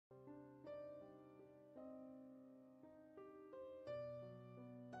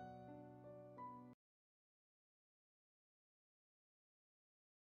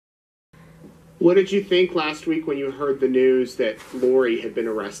What did you think last week when you heard the news that Lori had been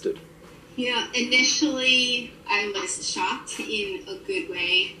arrested? Initially I was shocked in a good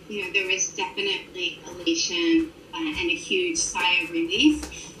way. There was definitely elation and a huge sigh of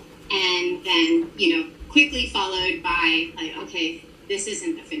relief. And then, quickly followed by, like, okay, this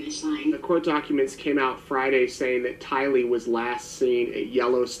isn't the finish line. The court documents came out Friday saying that Tylee was last seen at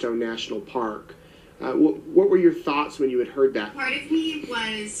Yellowstone National Park. What were your thoughts when you had heard that? Part of me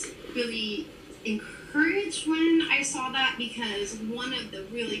was really encouraged when I saw that, because one of the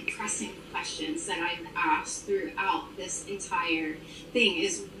really pressing questions that I've asked throughout this entire thing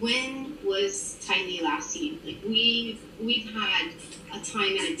is, when was Tylee last seen? Like, we've had a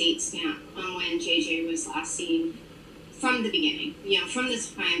time and a date stamp on when JJ was last seen from the beginning, from the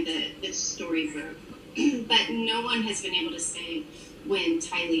time that this story broke. But no one has been able to say when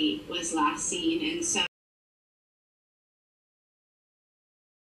Tylee was last seen. And so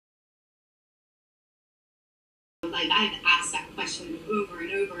I've asked that question over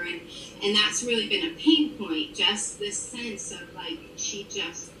and over, and that's really been a pain point, just this sense of like she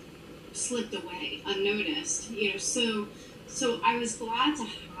just slipped away unnoticed, so I was glad to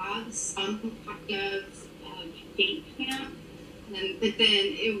have some kind of date stamp, but then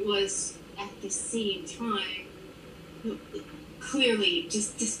it was at the same time clearly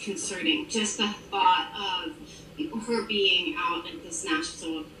just disconcerting, just the thought of her being out at this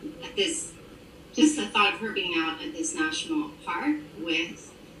national park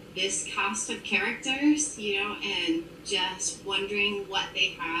with this cast of characters, and just wondering what they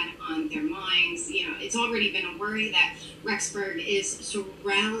had on their minds. It's already been a worry that Rexburg is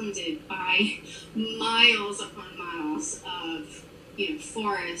surrounded by miles upon miles of,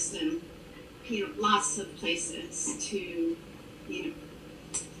 forest and, lots of places to,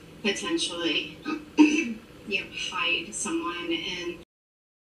 potentially, hide someone. And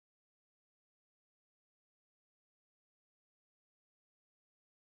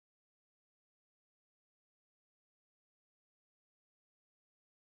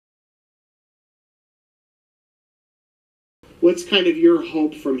what's kind of your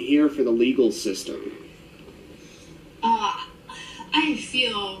hope from here for the legal system? I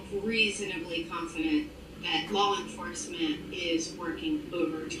feel reasonably confident that law enforcement is working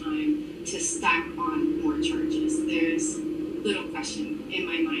overtime to stack on more charges. There's little question in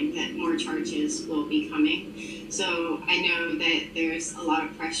my mind that more charges will be coming. So I know that there's a lot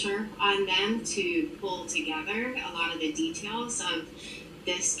of pressure on them to pull together a lot of the details of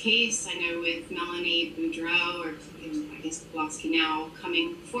this case. I know with Melanie Boudreau, or I guess Pulaski now,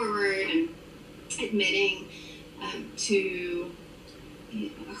 coming forward and admitting to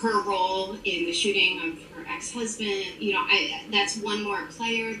her role in the shooting of her ex-husband, that's one more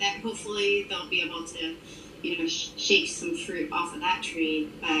player that hopefully they'll be able to, shake some fruit off of that tree.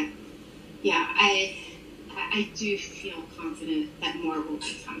 But yeah, I do feel confident that more will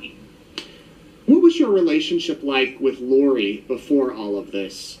be coming. What was your relationship like with Lori before all of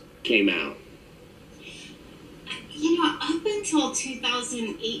this came out? Up until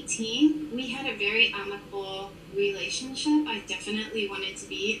 2018, we had a very amicable relationship. I definitely wanted to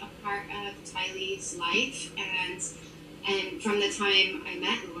be a part of Tylee's life, and from the time I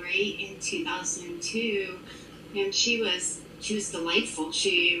met Lori in 2002, she was delightful.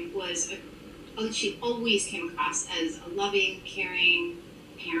 She always came across as a loving, caring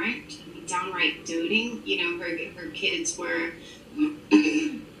parent, downright doting. Her kids were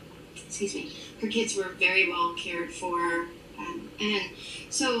excuse me, her kids were very well cared for, and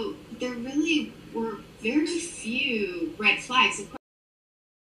so there really were very few red flags. Of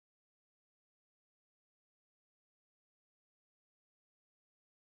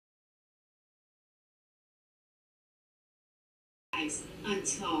course,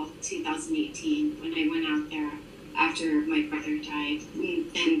 until 2018, when I went out there after my brother died,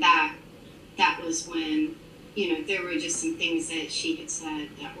 and that was when there were just some things that she had said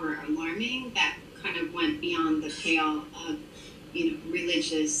that were alarming, that kind of went beyond the pale of,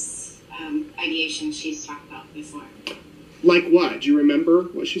 religious ideation she's talked about before. Like what? Do you remember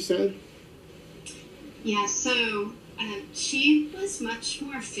what she said? Yeah, so she was much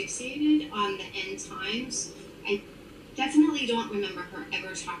more fixated on the end times. I definitely don't remember her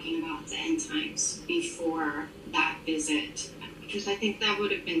ever talking about the end times before that visit, because I think that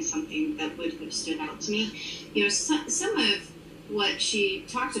would have been something that would have stood out to me. Some of what she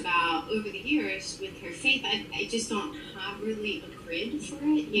talked about over the years with her faith, I just don't have really a grid for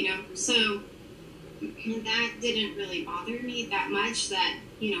it, so that didn't really bother me that much, that,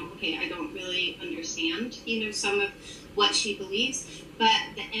 okay, I don't really understand, some of what she believes, but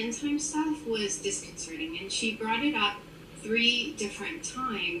the end time stuff was disconcerting, and she brought it up 3 different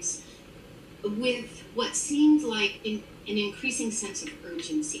times with what seemed like an increasing sense of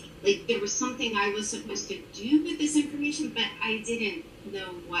urgency. Like there was something I was supposed to do with this information, but I didn't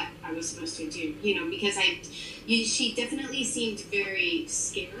know what I was supposed to do, because she definitely seemed very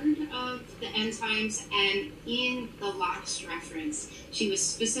scared of the end times. And in the last reference, she was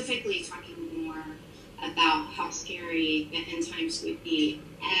specifically talking more about how scary the end times would be.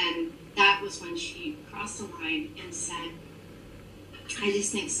 And that was when she crossed the line and said, I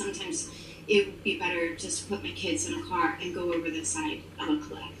just think sometimes it would be better just to put my kids in a car and go over the side of a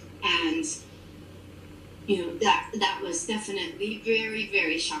cliff. And, that was definitely very,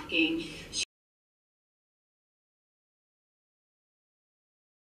 very shocking.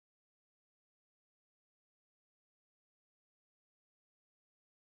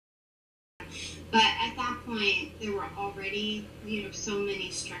 But at that point, there were already, so many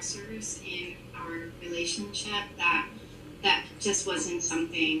stressors in our relationship that just wasn't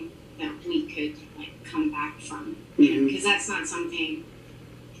something that we could come back from, because that's not something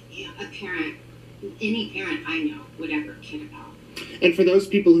any parent I know would ever kid about. And for those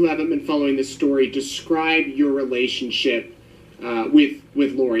people who haven't been following this story, describe your relationship with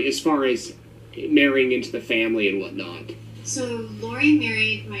Lori as far as marrying into the family and whatnot. So Lori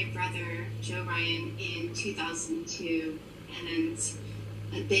married my brother Joe Ryan in 2002,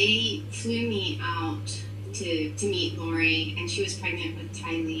 and they flew me out to meet Lori, and she was pregnant with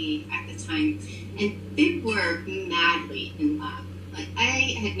Tylee at the time, and they were madly in love. Like,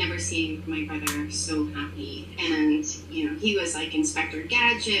 I had never seen my brother so happy, and he was like Inspector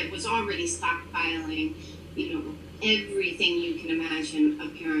Gadget, was already stockpiling everything you can imagine a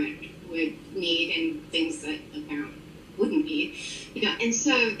parent would need and things that a parent wouldn't need, and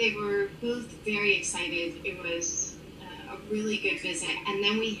so they were both very excited. It was a really good visit, and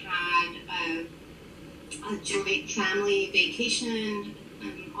then we had a joint family vacation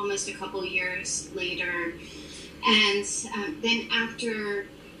almost a couple years later. And then after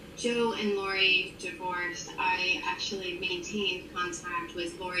Joe and Lori divorced, I actually maintained contact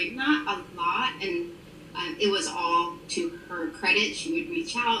with Lori, not a lot, and it was all to her credit. She would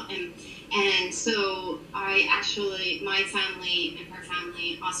reach out, and so my family and her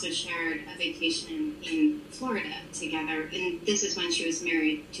family also shared a vacation in Florida together, and this is when she was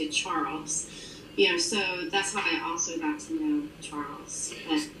married to Charles. So that's how I also got to know Charles.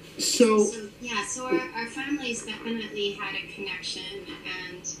 So our families definitely had a connection,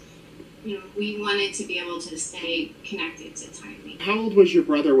 and we wanted to be able to stay connected to Tylee. How old was your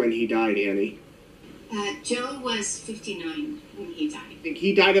brother when he died, Annie? Joe was 59 when he died. I think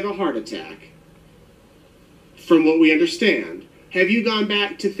he died of a heart attack, from what we understand. Have you gone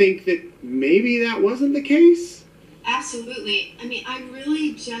back to think that maybe that wasn't the case? Absolutely. I mean, I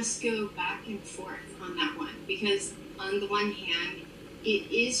really just go back and forth on that one, because on the one hand,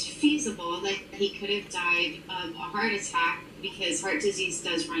 it is feasible that he could have died of a heart attack, because heart disease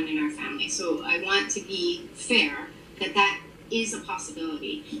does run in our family. So I want to be fair that is a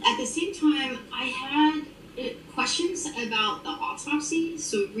possibility. At the same time, I had questions about the autopsy.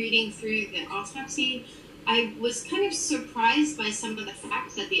 So reading through the autopsy, I was kind of surprised by some of the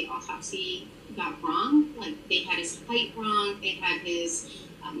facts that the autopsy got wrong. Like, they had his height wrong, they had his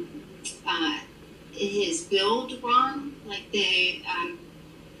build wrong. Like,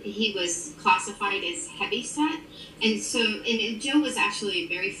 he was classified as heavyset, and Joe was actually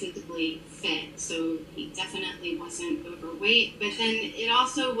very physically fit, so he definitely wasn't overweight. But then it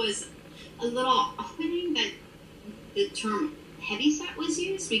also was a little off-putting that the term heavyset was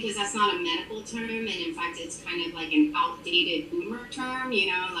used, because that's not a medical term, and in fact it's kind of like an outdated boomer term,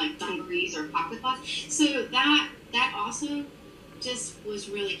 like dungarees or pocketbooks. So that also just was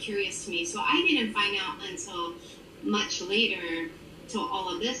really curious to me. So I didn't find out until much later, till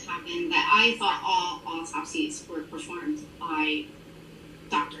all of this happened, that I thought all autopsies were performed by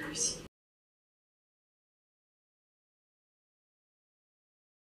doctors.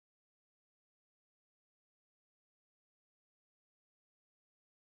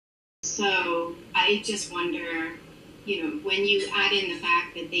 So I just wonder, when you add in the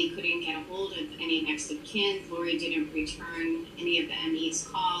fact that they couldn't get a hold of any next of kin, Lori didn't return any of the ME's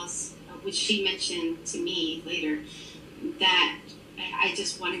calls, which she mentioned to me later, that I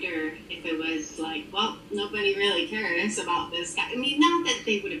just wonder if it was like, well, nobody really cares about this guy. I mean, not that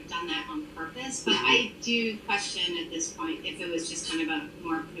they would have done that on purpose, but I do question at this point if it was just kind of a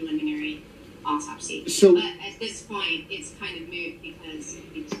more preliminary autopsy. But at this point, it's kind of moot, because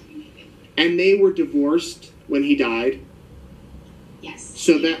it's And they were divorced when he died? Yes.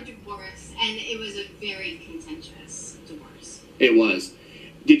 So they were divorced, and it was a very contentious divorce. It was.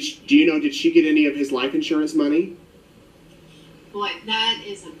 Did she get any of his life insurance money? Boy, that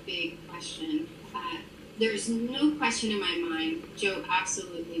is a big question. question. There's no question in my mind Joe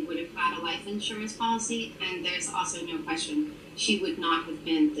absolutely would have had a life insurance policy, and there's also no question she would not have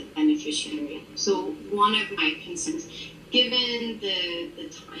been the beneficiary. So one of my concerns, given the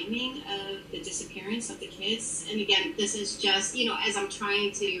timing of the disappearance of the kids, and again, this is just, as I'm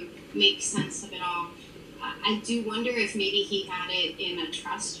trying to make sense of it all, I do wonder if maybe he had it in a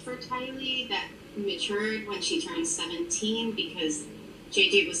trust for Tylee that matured when she turned 17, because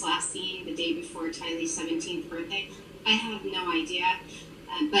JJ was last seen the day before Tylee's 17th birthday. I have no idea,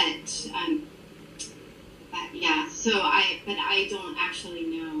 but yeah. So I don't actually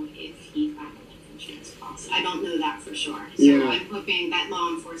know if he had a life insurance policy. I don't know that for sure. So yeah. I'm hoping that law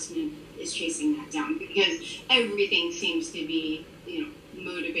enforcement is chasing that down, because everything seems to be,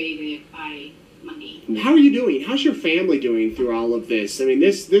 motivated by money. How are you doing? How's your family doing through all of this? I mean,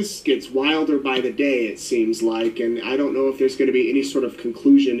 this gets wilder by the day, it seems like, and I don't know if there's going to be any sort of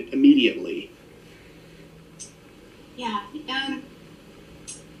conclusion immediately. Yeah,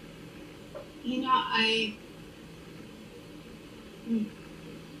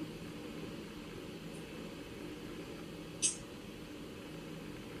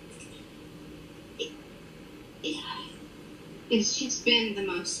 it's just been the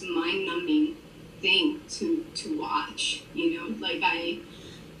most mind-numbing thing to watch, I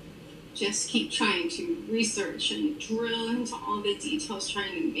just keep trying to research and drill into all the details,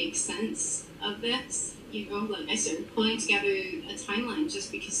 trying to make sense of this, I started pulling together a timeline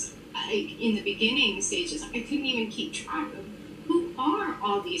just because in the beginning stages, I couldn't even keep track of who are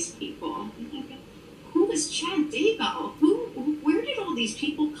all these people. Who is Chad Daybell? Where did all these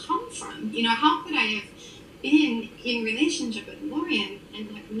people come from? How could I have been in relationship with Lori and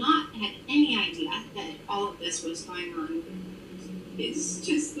have not had any idea that all of this was going on? It's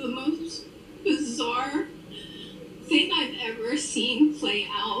just the most bizarre thing I've ever seen play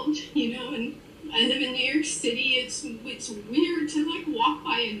out, and I live in New York City. It's weird to walk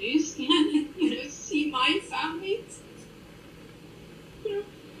by a newsstand and see my family.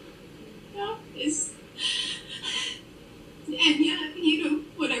 And yet,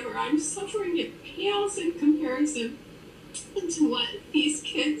 whatever I'm suffering, it pales in comparison to what these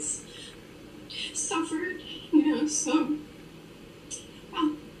kids suffered, so.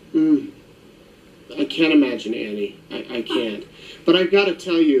 I can't imagine, Annie. I can't. But I've got to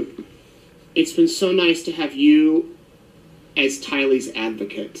tell you, it's been so nice to have you as Tylee's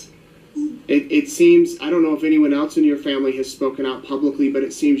advocate. It seems, I don't know if anyone else in your family has spoken out publicly, but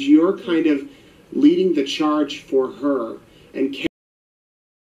it seems you're kind of leading the charge for her and